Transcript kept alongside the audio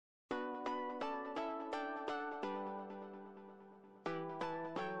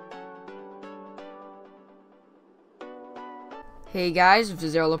Hey guys,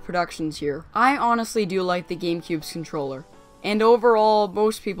 Vizela Productions here. I honestly do like the GameCube's controller, and overall,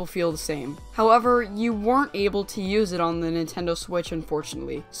 most people feel the same. However, you weren't able to use it on the Nintendo Switch,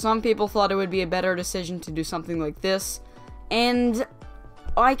 unfortunately. Some people thought it would be a better decision to do something like this, and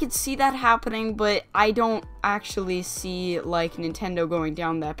I could see that happening, but I don't actually see, like, Nintendo going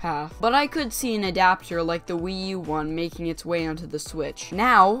down that path. But I could see an adapter like the Wii U one making its way onto the Switch.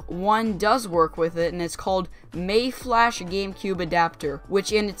 Now, one does work with it, and it's called Mayflash Gamecube adapter,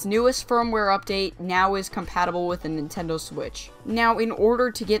 which in its newest firmware update now is compatible with the Nintendo Switch. Now, in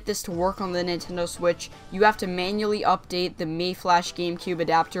order to get this to work on the Nintendo Switch, you have to manually update the Mayflash Gamecube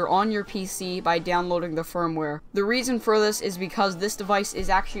adapter on your PC by downloading the firmware. The reason for this is because this device is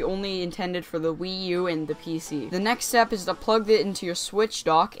actually only intended for the Wii U and the PC. The next step is to plug it into your Switch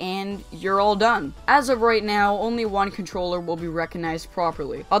dock, and you're all done. As of right now, only one controller will be recognized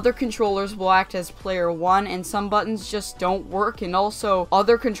properly. Other controllers will act as player 1, and some buttons just don't work, and also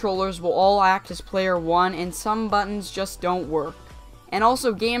other controllers will all act as player 1, and some buttons just don't work. And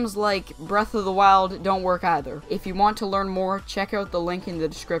also games like Breath of the Wild don't work either. If you want to learn more, check out the link in the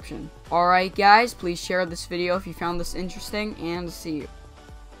description. Alright guys, please share this video if you found this interesting, and see you.